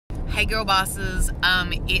Hey girl bosses,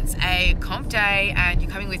 it's a comp day and you're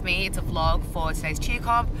coming with me. It's a vlog for today's cheer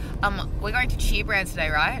comp. We're going to Cheerbrandz today,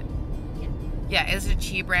 right? Yeah, it's a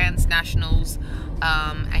Cheerbrandz Nationals,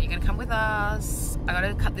 and you're gonna come with us. I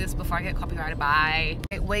gotta cut this before I get copyrighted. Bye.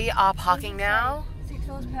 We are parking now.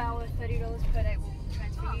 $6 per hour, $30 per day. We'll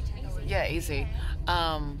transfer you $10. Yeah, easy.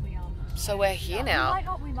 So we're here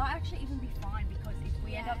now. We might actually even be fine because if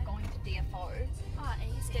we end up going to DFO,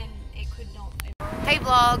 then it could not. Hey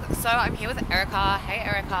vlog, so I'm here with Erica. Hey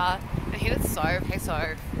Erica. I'm here with Soph. Hey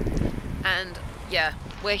Soph. And yeah,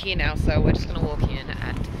 we're here now, so we're just gonna walk in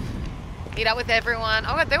and meet up with everyone.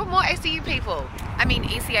 Oh god, there were more ACU people. I mean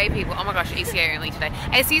ECA people. Oh my gosh, ECA only today.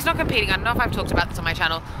 ACU's not competing. I don't know if I've talked about this on my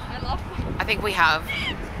channel. I think we have.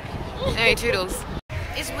 Anyway, toodles.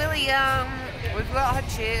 It's Willie. We've got hot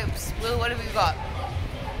chips. Will, what have we got?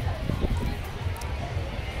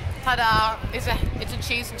 Ta-da! It's a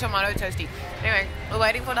cheese and tomato toasty. Anyway, we're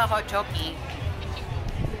waiting for the hot chocolate.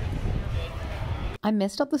 I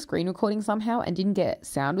messed up the screen recording somehow and didn't get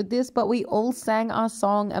sound with this, but we all sang our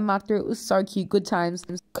song and marked through. It was so cute, good times,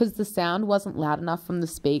 because the sound wasn't loud enough from the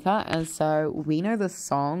speaker, and so we know the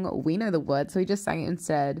song, we know the words, so we just sang it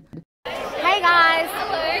instead. Hey guys!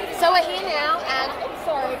 Hello! So we're here now, and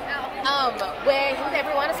we're here with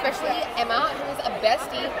everyone, especially Emma, who is a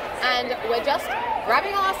bestie, and we're just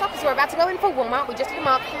grabbing all our stuff because we're about to go in for warm-up. We just did a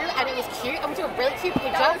mark-through and it was cute, and we took a really cute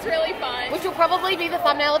picture. That was really fun. Which will probably be the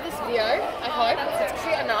thumbnail of this video, I hope, because it's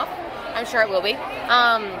cute enough. I'm sure it will be.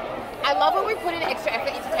 I love when we put in extra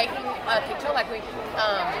effort into taking a picture, like we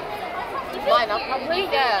line up properly.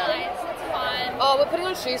 Yeah. It's fun. Oh, we're putting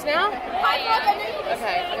on shoes now? Okay,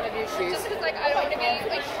 I'm gonna do shoes. Just because, like, I don't want to be,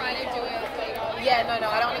 like, trying to do it later. Yeah, no,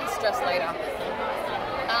 I don't want to be stressed later.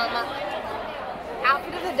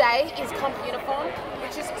 Outfit of the day is comp uniform,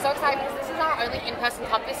 which is so exciting because this is our only in-person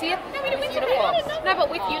comp this year with uniform. No, but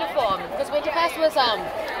with uniform, because Winter Fest was tops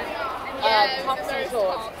and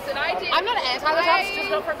shorts. I'm not anti the tops, just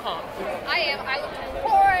not for comp. I am. I look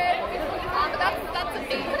for it. But that's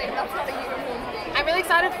amazing. That's not a uniform thing. I'm really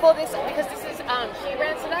excited for this because this is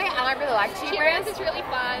Cheerbrandz today, and I really like Cheerbrandz. Cheerbrandz is really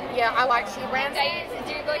fun. Yeah, I like Cheerbrandz.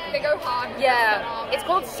 They go hard. Yeah, it's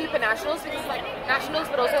called Super Nationals because it's like nationals,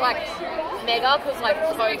 but also like mega because like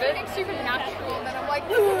COVID. Supernatural, and then I'm like,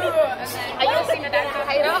 and then are you a Supernatural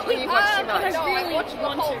hater or you watch too much? No, I watched the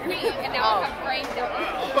whole week, and now I have brain damage.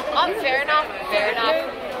 Oh, fair enough. Fair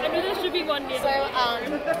enough. I mean, there should be one near. So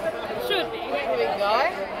should be. Here we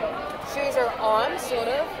go. Shoes are on, sort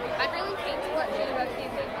of. I'm really keen to watch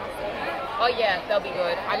university things. Oh yeah, they'll be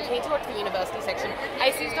good. I'm keen to watch the university section.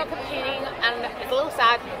 AC's not competing, and it's a little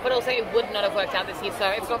sad, but also it would not have worked out this year, so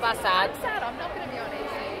it's not that sad. I'm sad. I'm not going to be on AC.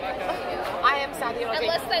 I am sad you're not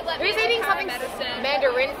Unless they let me. Who's eating something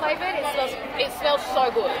mandarin flavored? It smells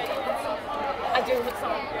so good. I do.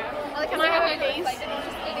 Can I have one of these?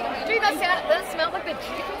 Dude, that smells like the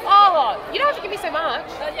juice. Oh, you don't have to give me so much.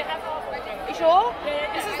 You sure?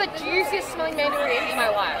 Yeah. This is the juiciest smelling mandarin in my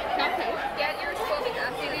life. Okay. Yeah, you're smelling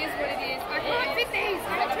up. It is what it is. I can't fit these.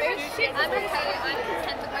 I'm okay. I'm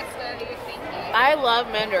content with my sturdy. Thank you. I love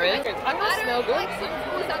mandarin. I'm gonna smell good.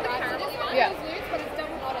 Was that the caramel one? Yeah. But it's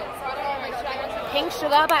double bottom, so I don't know. Like, should I want Pink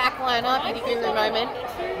Sugar by Aquilina, beauty guru moment.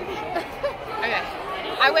 Okay.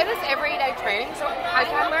 I wear this every day training, so I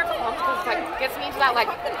can wear it for comps because it like, gets me into that like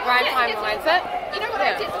grind time mindset. You know what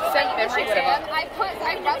I did?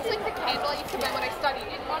 I rubbed like the candle I used to wear when I studied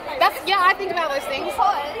in one. Yeah, I think about those things. Because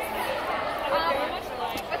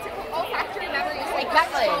what's it called? Olfactory memory is like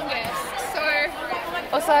exactly. Strongest. So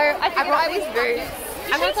also, I brought these boots.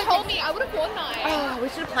 You should have told me. I would have worn mine. Oh,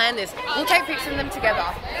 we should have planned this. We'll take pics of them together.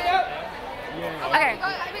 Okay.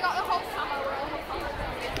 We got the whole summer.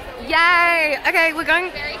 Yay! Okay, we're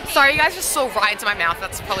going. Sorry, you guys just saw right into my mouth.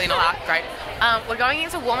 That's probably not that great. We're going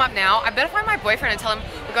into warm up now. I better find my boyfriend and tell him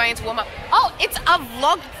we're going into warm up. Oh, it's a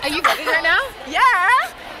vlog. Are you vlogging right now?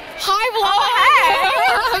 Yeah. Hi vlog. Hey.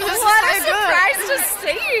 What a surprise to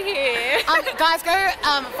see you here. Guys, go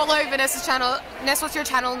follow Vanessa's channel. Ness, what's your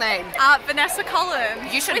channel name? Vanessa Cullen.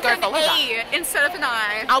 You should go follow that. Instead of an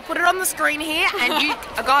I. I'll put it on the screen here, and you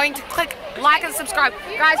are going to click like and subscribe.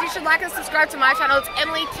 Guys, you should like and subscribe to my channel. It's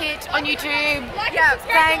Emily Tit on YouTube.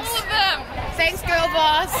 Thanks. All of them. Thanks, girl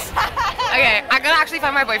boss. Okay, I gotta actually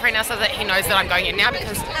find my boyfriend now so that he knows that I'm going in now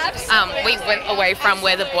because we went away from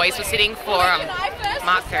where the boys were sitting for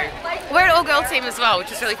Mark 2. We're an all-girl team as well,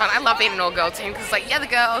 which is really fun. I love being an all-girl team because, like, yeah, the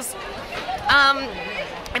girls.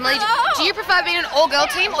 Emily, do you prefer being an all-girl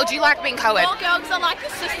team or do you like being co-ed? All girls are like the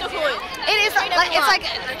sisterhood. It is like it's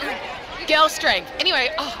like girl strength. Anyway,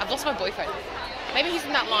 oh, I've lost my boyfriend. Maybe he's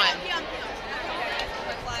in that line.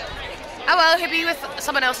 Oh well, he'll be with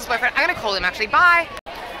someone else's boyfriend. I'm gonna call him actually. Bye.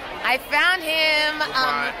 I I found him.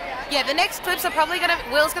 Yeah, the next clips are probably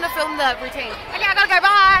Will's gonna film the routine. Okay, I gotta go.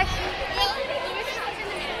 Bye.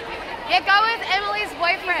 Yeah, go with Emily's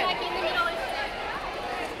boyfriend.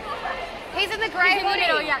 He's in the grey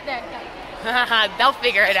hoodie. Yeah, there. They'll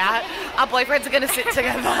figure it out. Our boyfriends are gonna sit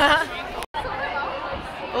together.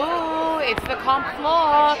 Ooh, it's the comp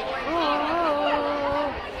floor. Ooh.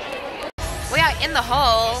 We are in the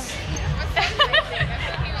hall.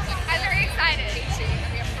 I'm very excited.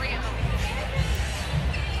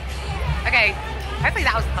 Okay, hopefully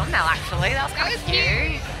that was the thumbnail actually. That was kind of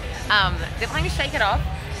cute. They're playing Shake It Off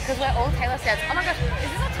because we're all Taylor Swift. Oh my gosh, is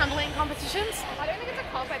this a tumbling competitions? I don't think it's a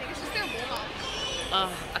comp, I think it's just their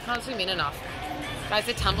warm-up. I can't zoom in enough. Guys,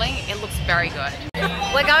 they're tumbling. It looks very good.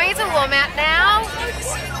 We're going into warm out now.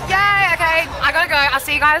 Yay, okay. I gotta go. I'll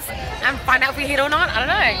see you guys and find out if we hit or not. I don't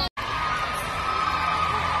know.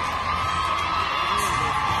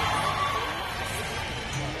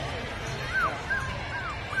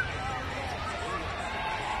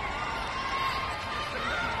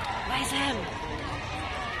 Where's him?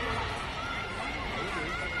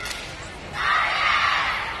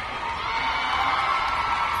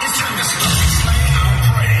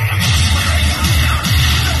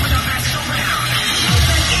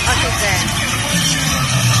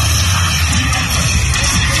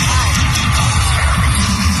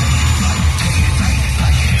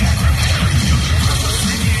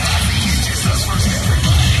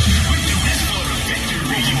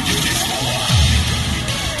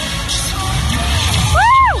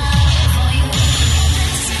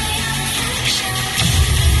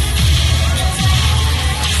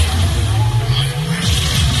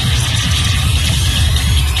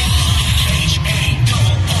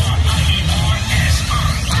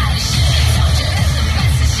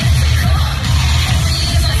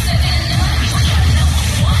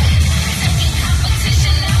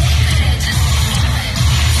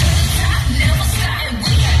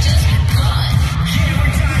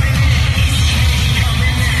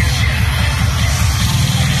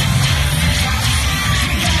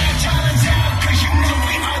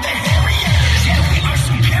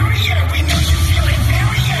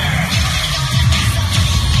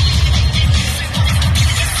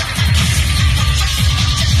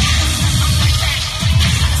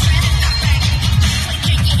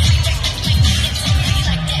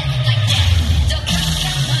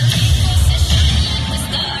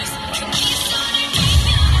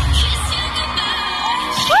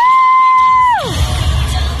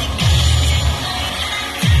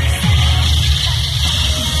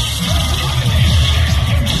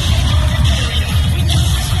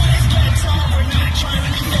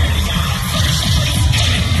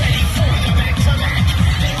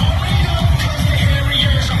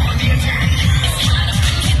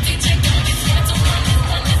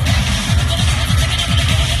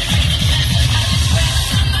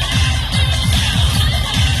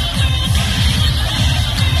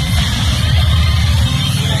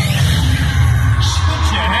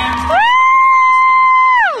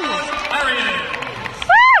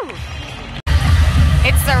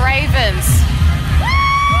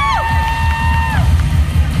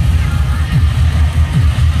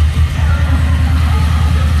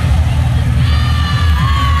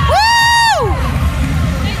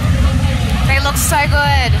 So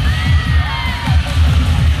good.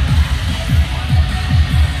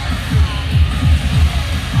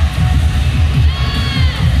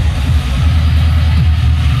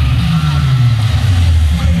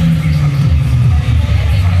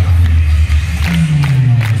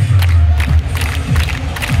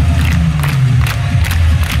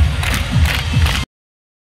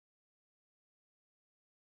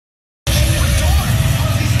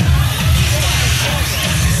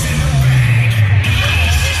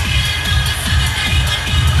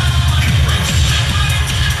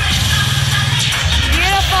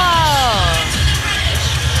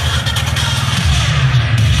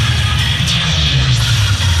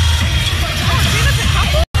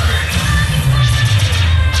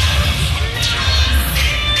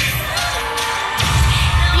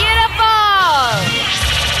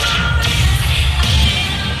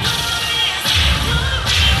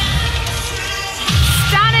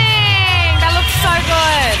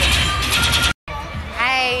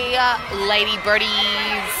 Lady birdies.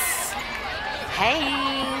 Hey.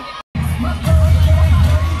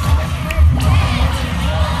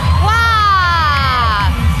 Wow.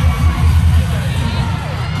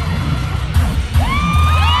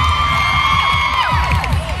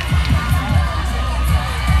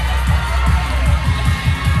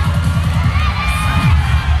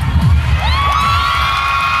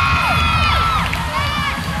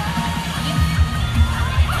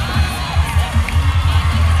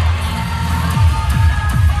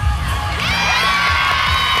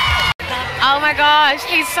 my gosh,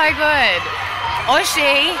 he's so good. Or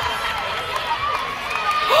she.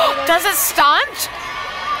 Does it stunt?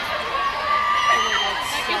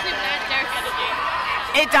 That gives me bad Derek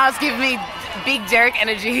energy. It does give me big Derek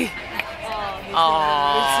energy.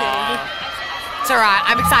 Oh. It's alright,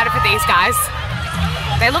 I'm excited for these guys.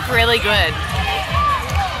 They look really good.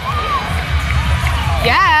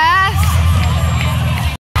 Yes!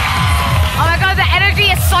 Oh my god, the energy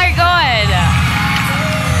is so good.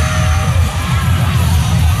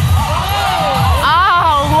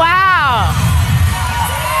 Oh, wow.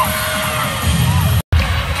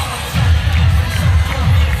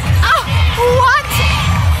 Oh, what?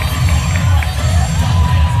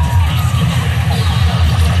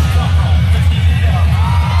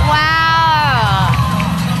 Wow.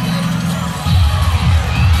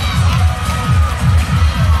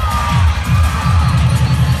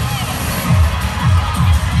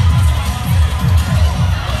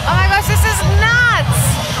 Oh my gosh, this is nuts!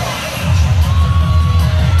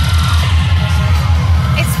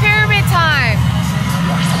 It's pyramid time!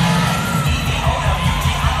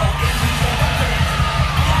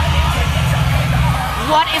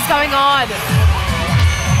 What is going on?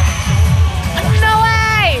 No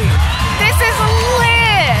way! This is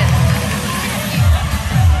lit!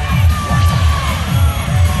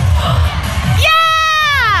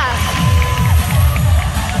 Yeah!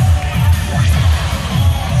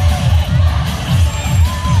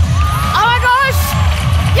 Oh my gosh!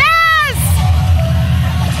 Yes!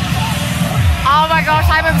 Oh my gosh,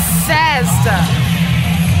 I'm obsessed!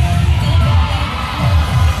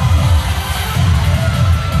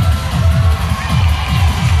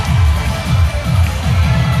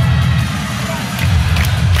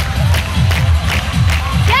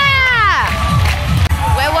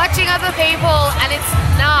 Watching other people and it's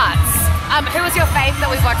nuts. Who was your fave that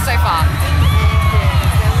we've watched so far?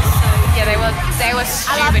 Yeah, they were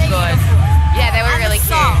stupid good. Yeah, they were really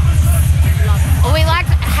cute. Well, we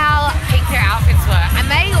liked how pink their outfits were,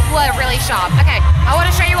 and they were really sharp. Okay, I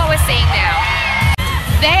want to show you what we're seeing now.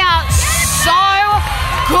 They are so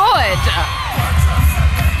good.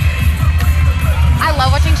 I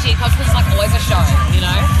love watching cheer because it's like always a show, you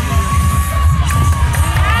know?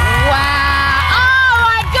 Wow.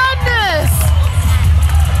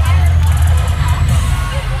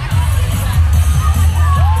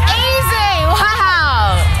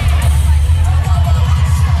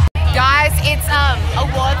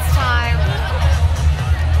 Awards time,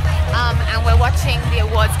 and we're watching the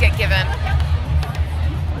awards get given.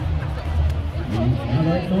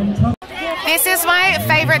 This is my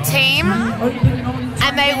favorite team,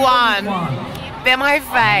 and they won. They're my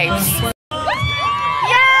faves.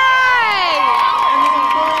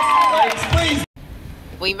 Yay!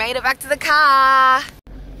 We made it back to the car.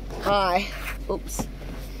 Hi. Oops.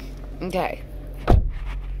 Okay. I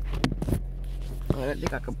don't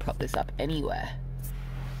think I can prop this up anywhere.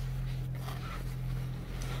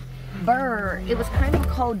 Brr, it was kind of a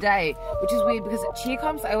cold day, which is weird because cheer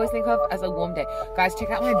comps I always think of as a warm day. Guys, check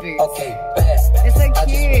out my boots. Okay, it's so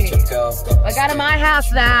cute. I got to my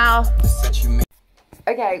house now.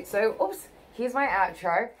 Okay, so oops, here's my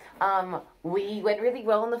outro. We went really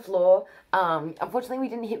well on the floor. Unfortunately we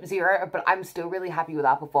didn't hit 0, but I'm still really happy with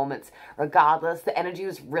our performance regardless. The energy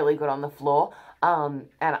was really good on the floor. And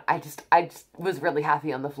I just was really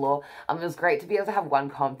happy on the floor. It was great to be able to have one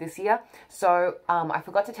comp this year. So, I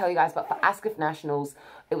forgot to tell you guys, but for Aascf Nationals,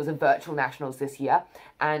 it was a virtual Nationals this year,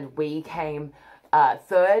 and we came,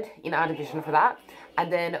 3rd in our division for that.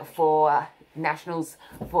 And then for Nationals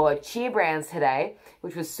for Cheerbrandz today,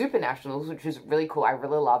 which was Super Nationals, which was really cool. I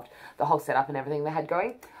really loved the whole setup and everything they had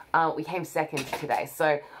going. We came 2nd today.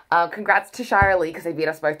 So congrats to Shire Elite because they beat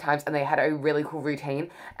us both times and they had a really cool routine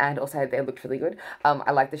and also they looked really good.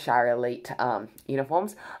 I like the Shire Elite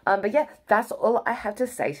uniforms. But yeah, that's all I have to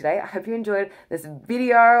say today. I hope you enjoyed this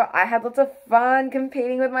video. I had lots of fun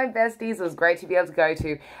competing with my besties. It was great to be able to go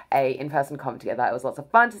to a in-person comp together. It was lots of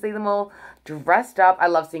fun to see them all dressed up. I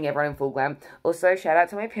love seeing everyone in full glam. Also, shout out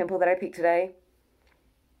to my pimple that I picked today.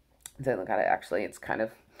 Don't look at it actually. It's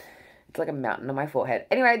like a mountain on my forehead.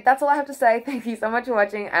 Anyway, that's all I have to say. Thank you so much for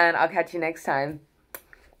watching, and I'll catch you next time.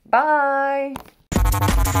 Bye!